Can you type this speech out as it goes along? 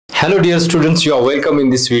Hello dear students, you are welcome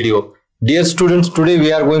in this video. Dear students, today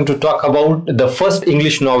we are going to talk about the first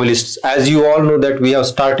English novelists. As you all know that we have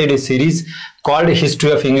started a series called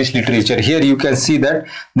History of English Literature. Here you can see that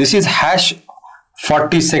this is hash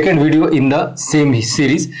 42nd video in the same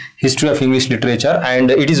series, History of English Literature,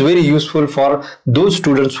 and it is very useful for those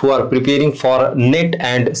students who are preparing for NET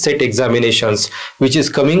and SET examinations, which is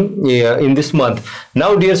coming in this month.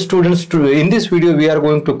 Now dear students, in this video we are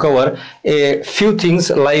going to cover a few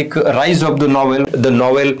things like rise of the novel. The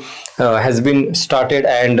novel has been started,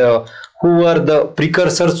 and who are the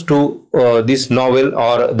precursors to this novel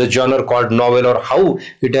or the genre called novel, or how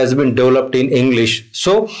it has been developed in English.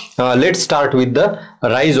 So let's start with the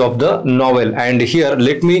rise of the novel, and here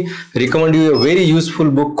let me recommend you a very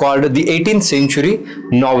useful book called The 18th Century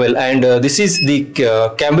Novel, and this is the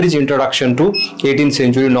Cambridge Introduction to 18th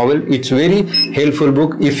Century Novel. It's very helpful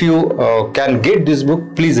book. If you can get this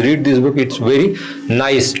book, please read this book. It's very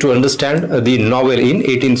nice to understand the novel in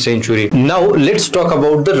 18th century. Now let's talk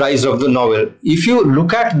about the rise of the novel. If you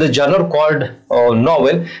look at the genre called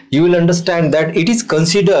novel, you will understand that it is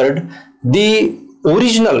considered the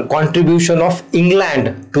original contribution of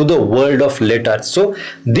England to the world of letters. So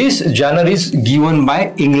this genre is given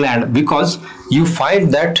by England because you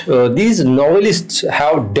find that these novelists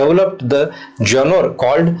have developed the genre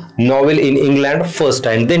called novel in England first,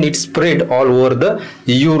 and then it spread all over the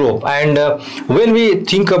Europe. And when we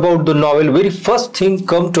think about the novel, very first thing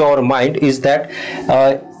come to our mind is that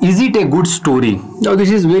is it a good story? Now this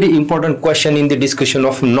is very important question in the discussion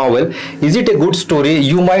of novel. Is it a good story?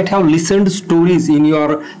 You might have listened stories in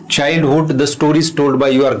your childhood, the stories told by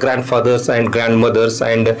your grandfathers and grandmothers,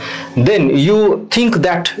 and then you think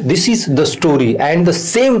that this is the story, and the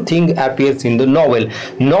same thing appears in the novel.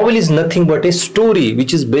 Novel is nothing but a story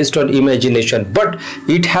which is based on imagination, but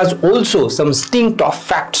it has also some stint of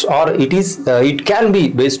facts, or it can be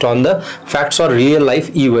based on the facts or real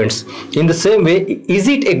life events. In the same way, is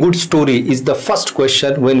it a good story is the first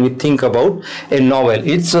question when we think about a novel.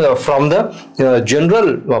 It's from the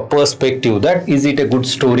general perspective, that is it a good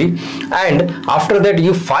story, and after that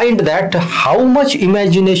you find that how much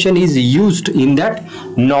imagination is used in that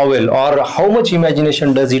novel, or how much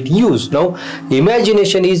imagination does it use. Now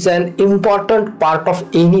imagination is an important part of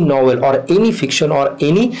any novel or any fiction or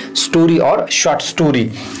any story or short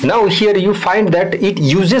story. Now here you find that it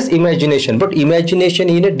uses imagination, but imagination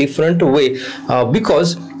in a different way,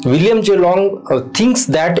 because William J. Long thinks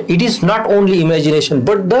that it is not only imagination,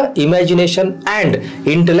 but the imagination and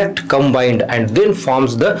intellect combined, and then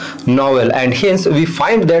forms the novel. And hence we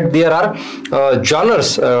find that there are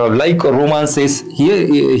genres like romances. Here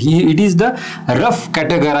it is the rough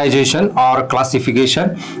categorization or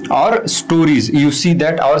classification, or stories. You see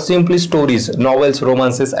that our simply stories, novels,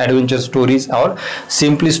 romances, adventure stories, or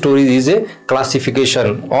simply stories is a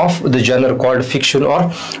classification of the genre called fiction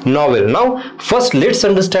or novel. Now first let's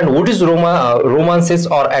understand what is romances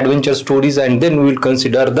or adventure stories, and then we will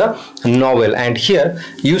consider the novel. And here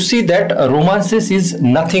you see that romances is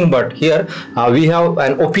nothing but, here we have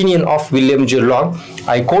an opinion of William J. Long.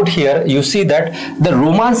 I quote here, you see that the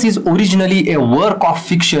romance is originally a work of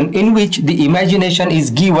fiction in which the imagination is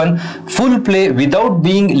given full play without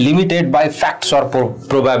being limited by facts or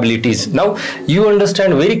probabilities. Now you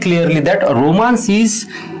understand very clearly that romance is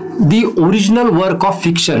the original work of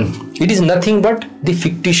fiction. It is nothing but the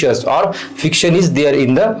fictitious, or fiction is there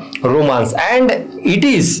in the romance, and it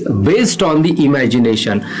is based on the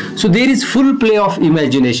imagination. So there is full play of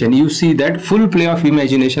imagination. You see that full play of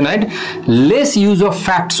imagination and less use of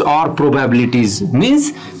facts or probabilities.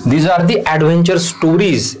 Means these are the adventure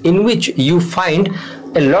stories in which you find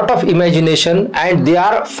a lot of imagination, and they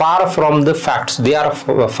are far from the facts, they are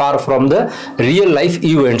far from the real life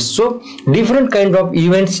events. So different kind of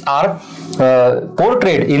events are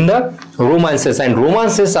portrayed in the romances, and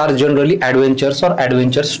romances are generally adventures or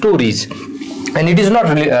adventure stories, and it is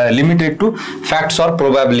not limited to facts or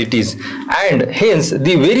probabilities. And hence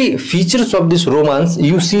the very features of this romance,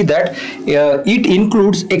 you see that it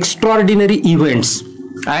includes extraordinary events,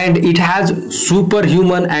 and it has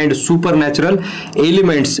superhuman and supernatural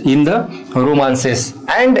elements in the romances.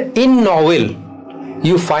 And in novel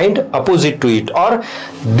you find opposite to it, or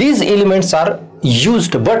these elements are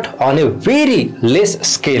used but on a very less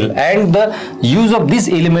scale, and the use of these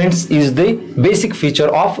elements is the basic feature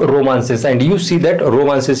of romances. And you see that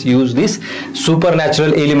romances use these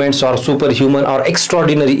supernatural elements or superhuman or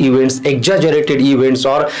extraordinary events, exaggerated events,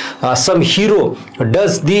 or some hero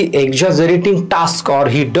does the exaggerating task, or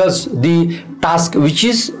he does the task which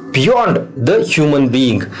is beyond the human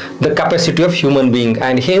being, the capacity of human being,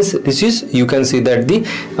 and hence this is, you can see that the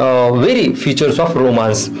very features of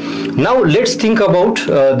romance. Now let's think about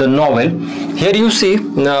the novel. Here you see,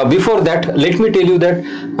 before that let me tell you that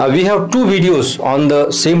we have two videos on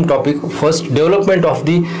the same topic. First, development of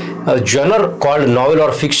the genre called novel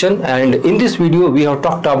or fiction, and in this video we have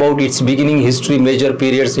talked about its beginning, history, major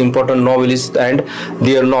periods, important novelists and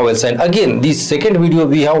their novels. And again, this second video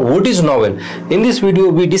we have what is novel. In this video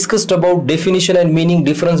we discussed about definition and meaning,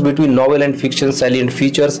 difference between novel and fiction, salient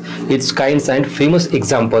features, its kinds and famous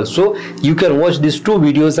examples. So you can watch these two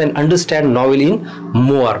videos and understand novel in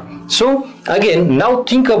more. So again, now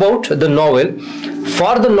think about the novel.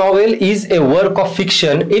 For the novel is a work of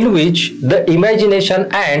fiction in which the imagination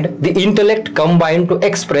and the intellect combine to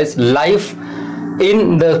express life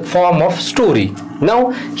in the form of story.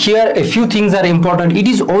 Now here a few things are important. It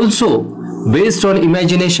is also based on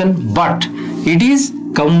imagination, but it is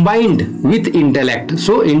combined with intellect.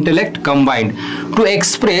 So intellect combined to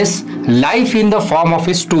express life in the form of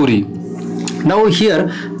a story. Now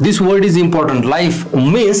here this word is important. Life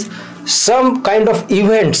means some kind of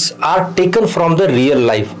events are taken from the real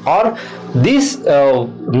life, or this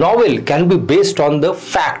novel can be based on the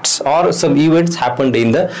facts or some events happened in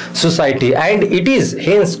the society, and it is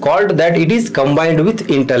hence called that it is combined with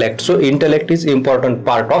intellect. So intellect is important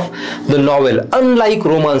part of the novel. Unlike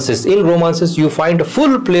romances, in romances you find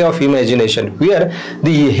full play of imagination, where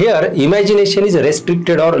here imagination is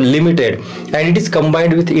restricted or limited, and it is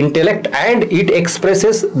combined with intellect, and it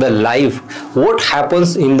expresses the life, what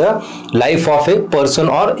happens in the life of a person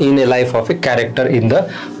or in a life of a character in the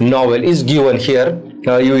novel is given here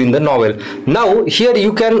you in the novel. Now here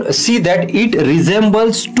you can see that it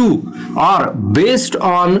resembles to or based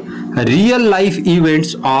on real life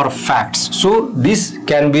events or facts. So this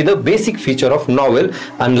can be the basic feature of novel,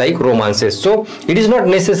 unlike romances. So it is not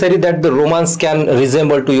necessary that the romance can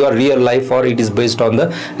resemble to your real life or it is based on the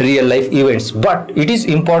real life events, but it is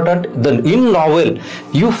important that in novel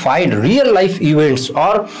you find real life events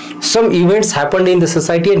or some events happened in the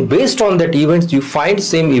society, and based on that events you find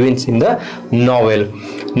same events in the novel.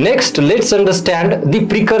 Next, let's understand the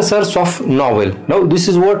precursors of novel. Now this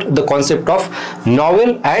is what the concept of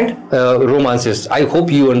novel and romances. I hope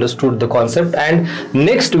you understood the concept. And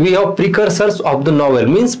next we have precursors of the novel,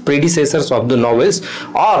 means predecessors of the novels,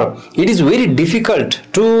 or it is very difficult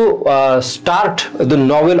to start the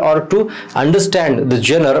novel or to understand the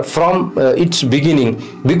genre from its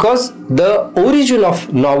beginning, because the origin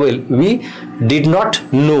of novel we did not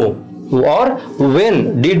know, or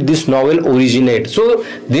when did this novel originate. So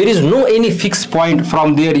there is no any fixed point.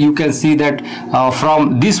 From there you can see that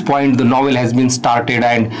from this point the novel has been started,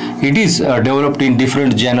 and it is developed in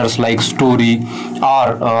different genres like story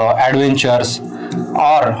or adventures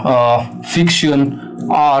or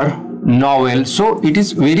fiction or novel. So it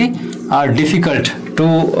is very difficult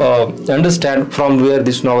to understand from where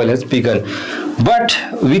this novel has begun, but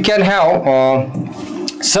we can have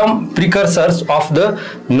some precursors of the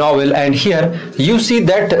novel. And here you see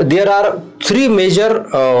that there are three major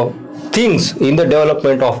things in the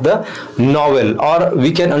development of the novel, or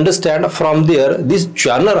we can understand from there this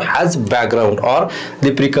genre has background or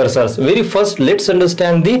the precursors. Very first, let's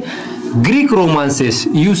understand the Greek romances.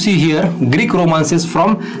 You see here Greek romances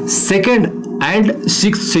from 2nd and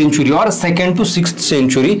 6th century or 2nd to 6th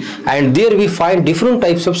century, and there we find different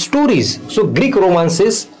types of stories. So Greek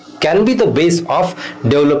romances can be the base of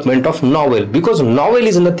development of novel, because novel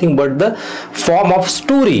is nothing but the form of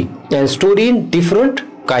story, and story in different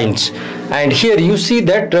kinds. And here you see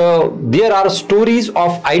that there are stories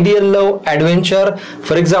of ideal love, adventure.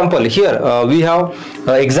 For example, here we have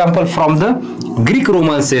example from the Greek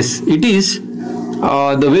romances. It is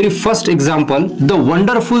the very first example, the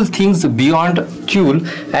wonderful things beyond Cule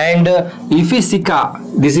and Iphisika.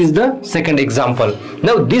 This is the second example.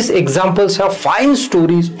 Now these examples have fine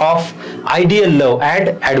stories of ideal love and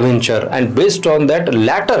adventure, and based on that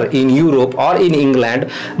latter in Europe or in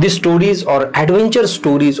England the stories or adventure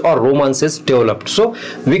stories or romances developed. So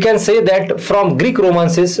we can say that from Greek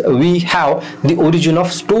romances we have the origin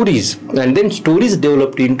of stories, and then stories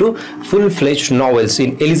developed into full-fledged novels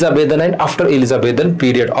in Elizabethan and after Elizabethan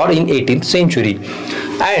period or in 18th century.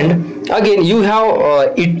 And again you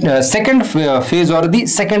have second phase or the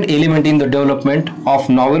second element in the development of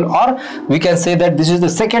novel, or we can say that this is the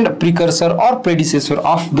second precursor or predecessor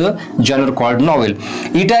of the genre called novel.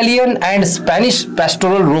 Italian and Spanish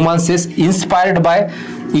pastoral romances inspired by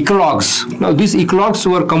eclogues. Now these eclogues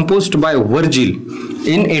were composed by Virgil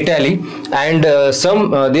in Italy, and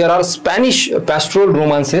there are Spanish pastoral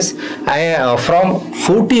romances from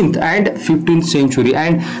 14th and 15th century,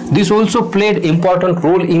 and this also played important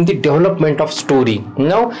role in the development of story.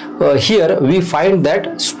 Now here we find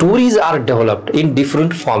that stories are developed in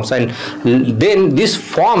different forms, and then these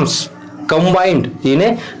forms combined in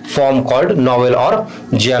a form called novel or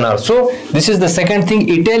genre. So this is the second thing,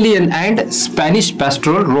 Italian and Spanish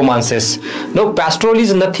pastoral romances. Now pastoral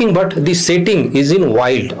is nothing but the setting is in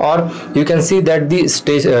wild, or you can see that the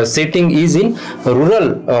setting is in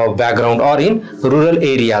rural background or in rural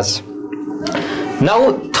areas.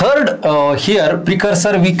 Now third here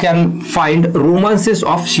precursor, we can find romances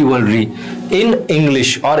of chivalry in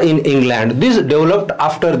English or in England. This developed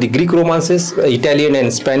after the Greek romances, Italian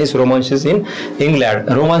and Spanish romances in England,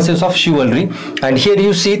 romances of chivalry. And here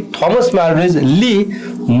you see Thomas Malory's Le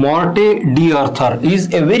Morte d'Arthur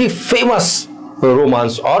is a very famous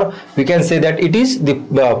romance, or we can say that it is the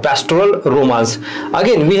pastoral romance.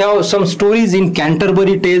 Again, we have some stories in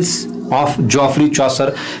Canterbury Tales of Geoffrey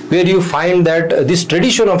Chaucer, where you find that this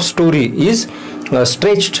tradition of story is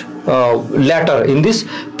stretched later in this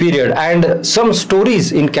period, and some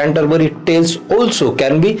stories in Canterbury Tales also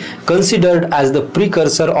can be considered as the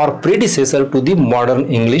precursor or predecessor to the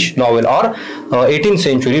modern English novel or 18th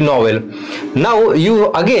century novel. Now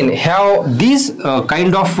you again have these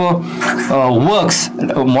kind of works,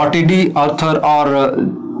 Morte d'Arthur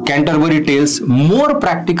or Canterbury Tales, more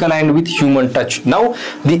practical and with human touch. Now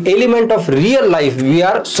the element of real life we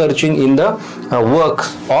are searching in the work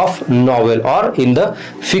of novel or in the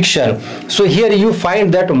fiction. So here you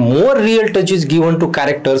find that more real touch is given to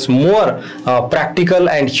characters, more practical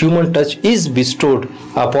and human touch is bestowed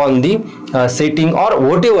upon the setting or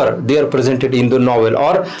whatever they are presented in the novel,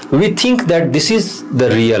 or we think that this is the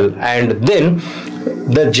real, and then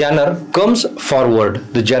the genre comes forward,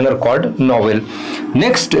 the genre called novel.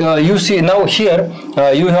 Next you see, now here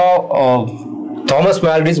you have Thomas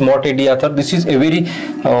Malory's Morte d'Arthur. This is a very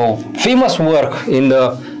famous work in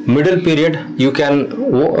the middle period. You can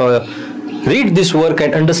read this work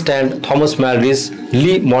and understand Thomas Malory's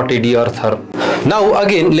Le Morte d'Arthur. Now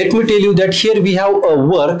again, let me tell you that here we have a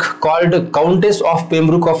work called Countess of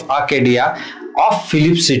Pembroke of Arcadia of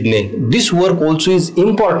Philip Sidney. This work also is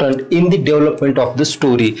important in the development of the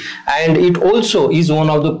story, and it also is one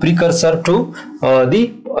of the precursor to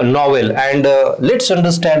the novel. And let's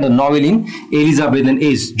understand the novel in Elizabethan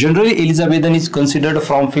age. Generally Elizabethan is considered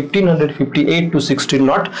from 1558 to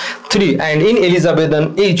 1603, and in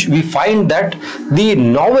Elizabethan age we find that the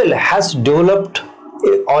novel has developed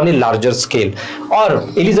on a larger scale, or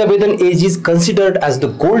Elizabethan age is considered as the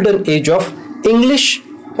golden age of English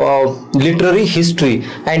literary history,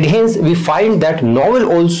 and hence we find that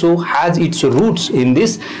novel also has its roots in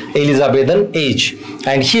this Elizabethan age.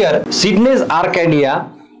 And here Sidney's Arcadia,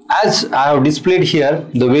 as I have displayed here,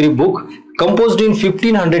 the very book, composed in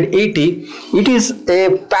 1580, it is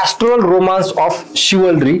a pastoral romance of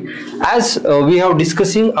chivalry. As we have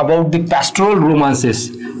discussing about the pastoral romances,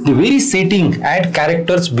 the very setting and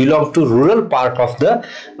characters belong to rural part of the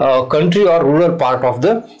country or rural part of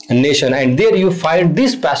the nation, and there you find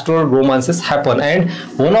these pastoral romances happen, and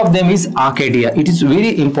one of them is Arcadia. It is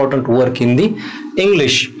very important work in the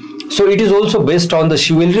English. So it is also based on the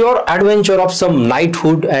chivalry or adventure of some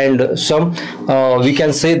knighthood, and some we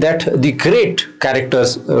can say that the great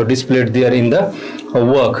characters displayed there in the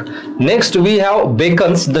work. Next we have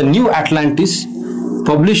Bacon's The New Atlantis,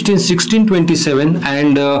 published in 1627,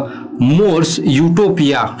 and More's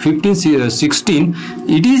Utopia 1516.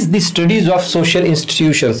 It is the studies of social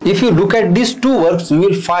institutions. If you look at these two works, you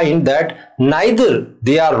will find that neither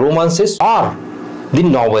they are romances or the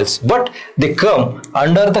novels, but they come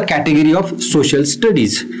under the category of social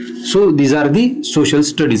studies. So these are the social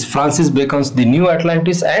studies. Francis Bacon's The New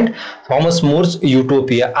Atlantis and Thomas More's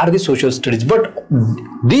Utopia are the social studies, but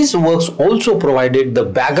these works also provided the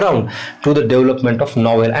background to the development of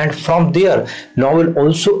novel, and from there novel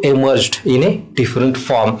also emerged in a different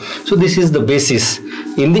form. So this is the basis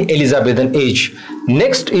in the Elizabethan age.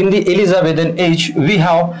 Next, in the Elizabethan age we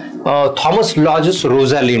have Thomas Lodge's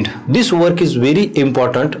Rosalind. This work is very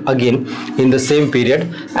important again in the same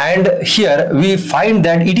period, and here we find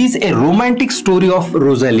that it is a romantic story of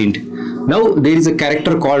Rosalind. Now there is a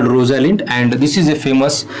character called Rosalind, and this is a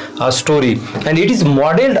famous story, and it is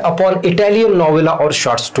modeled upon Italian novella or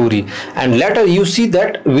short story. And later you see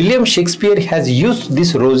that William Shakespeare has used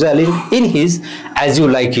this Rosalind in his As You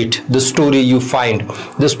Like It. The story you find,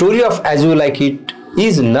 the story of As You Like It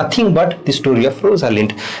is nothing but the story of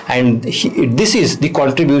Rosalind, and this is the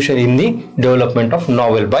contribution in the development of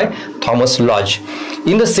novel by Thomas Lodge.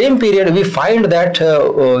 In the same period, we find that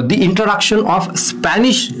the introduction of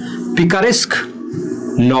Spanish picaresque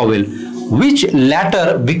novel, which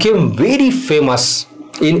later became very famous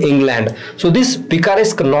in England. So this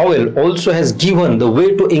picaresque novel also has given the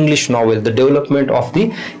way to English novel. The development of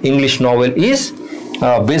the English novel is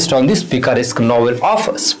based on this picaresque novel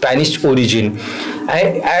of Spanish origin.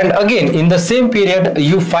 And again, in the same period,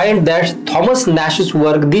 you find that Thomas Nash's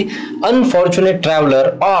work, The Unfortunate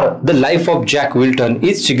Traveler or The Life of Jack Wilton,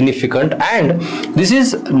 is significant, and this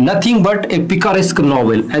is nothing but a picaresque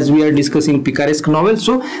novel, as we are discussing picaresque novel.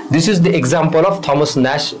 So this is the example of Thomas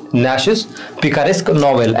Nash's picaresque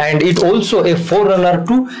novel, and it also a forerunner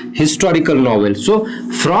to historical novel. So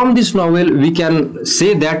from this novel we can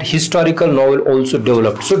say that historical novel also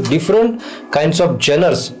developed. So different kinds of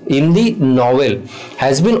genres in the novel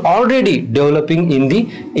has been already developing in the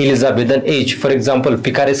Elizabethan age. For example,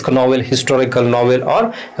 picaresque novel, historical novel,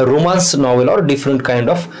 or romance novel, or different kind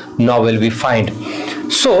of novel we find.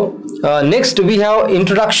 So next we have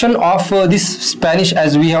introduction of this Spanish,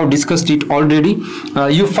 as we have discussed it already.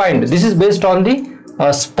 You find this is based on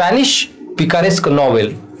the Spanish picaresque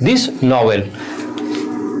novel, this novel.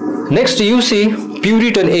 Next you see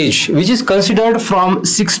Puritan age, which is considered from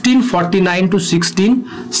 1649 to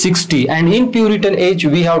 1660, and in Puritan age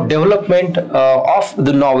we have development of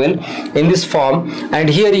the novel in this form. And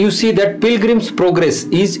here you see that Pilgrim's Progress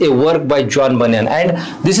is a work by John Bunyan, and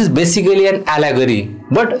this is basically an allegory,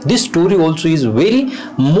 but this story also is very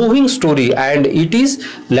moving story, and it is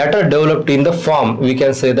later developed in the form, we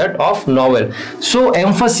can say that, of novel. So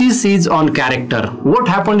emphasis is on character. What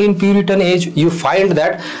happened in Puritan age? You find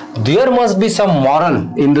that there must be some moral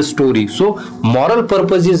in the story. So moral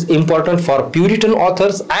purpose is important for Puritan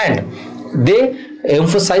authors, and they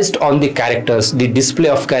emphasized on the characters, the display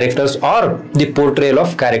of characters or the portrayal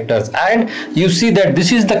of characters. And you see that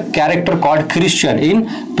this is the character called Christian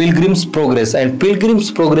in Pilgrim's Progress, and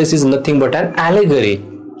Pilgrim's Progress is nothing but an allegory.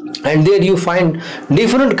 And there you find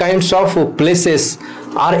different kinds of places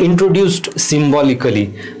are introduced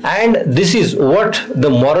symbolically, and this is what the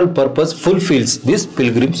moral purpose fulfills, this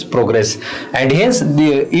Pilgrim's Progress, and hence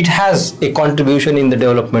it has a contribution in the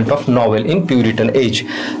development of novel in Puritan age.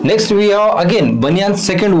 Next we have again Bunyan's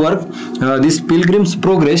second work, this Pilgrim's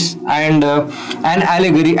Progress and an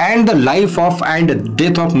allegory, and the life of and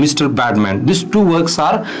death of Mr. Badman. These two works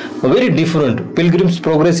are very different. Pilgrim's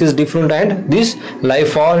Progress is different, and this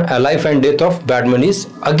life and death of Badman is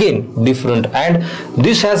again different, and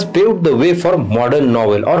this has paved the way for modern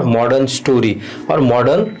novel or modern story or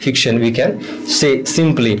modern fiction, we can say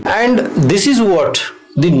simply. And this is what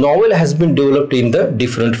the novel has been developed in the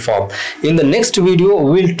different form. In the next video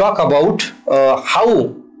we will talk about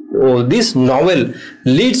how this novel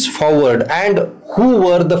leads forward and who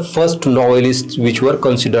were the first novelists which were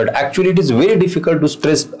considered. Actually, it is very difficult to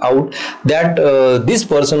stress out that this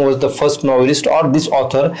person was the first novelist or this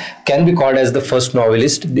author can be called as the first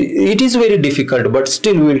novelist. It is very difficult, but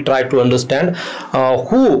still we will try to understand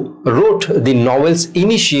who wrote the novels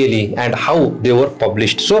initially and how they were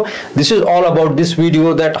published. So this is all about this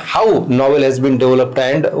video, that how novel has been developed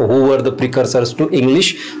and who were the precursors to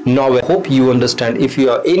English novel. Hope you understand. If you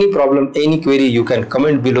have any problem, any query, you can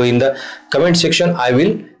comment below in the comment section. I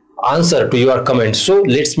will answer to your comments. So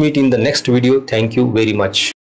let's meet in the next video. Thank you very much.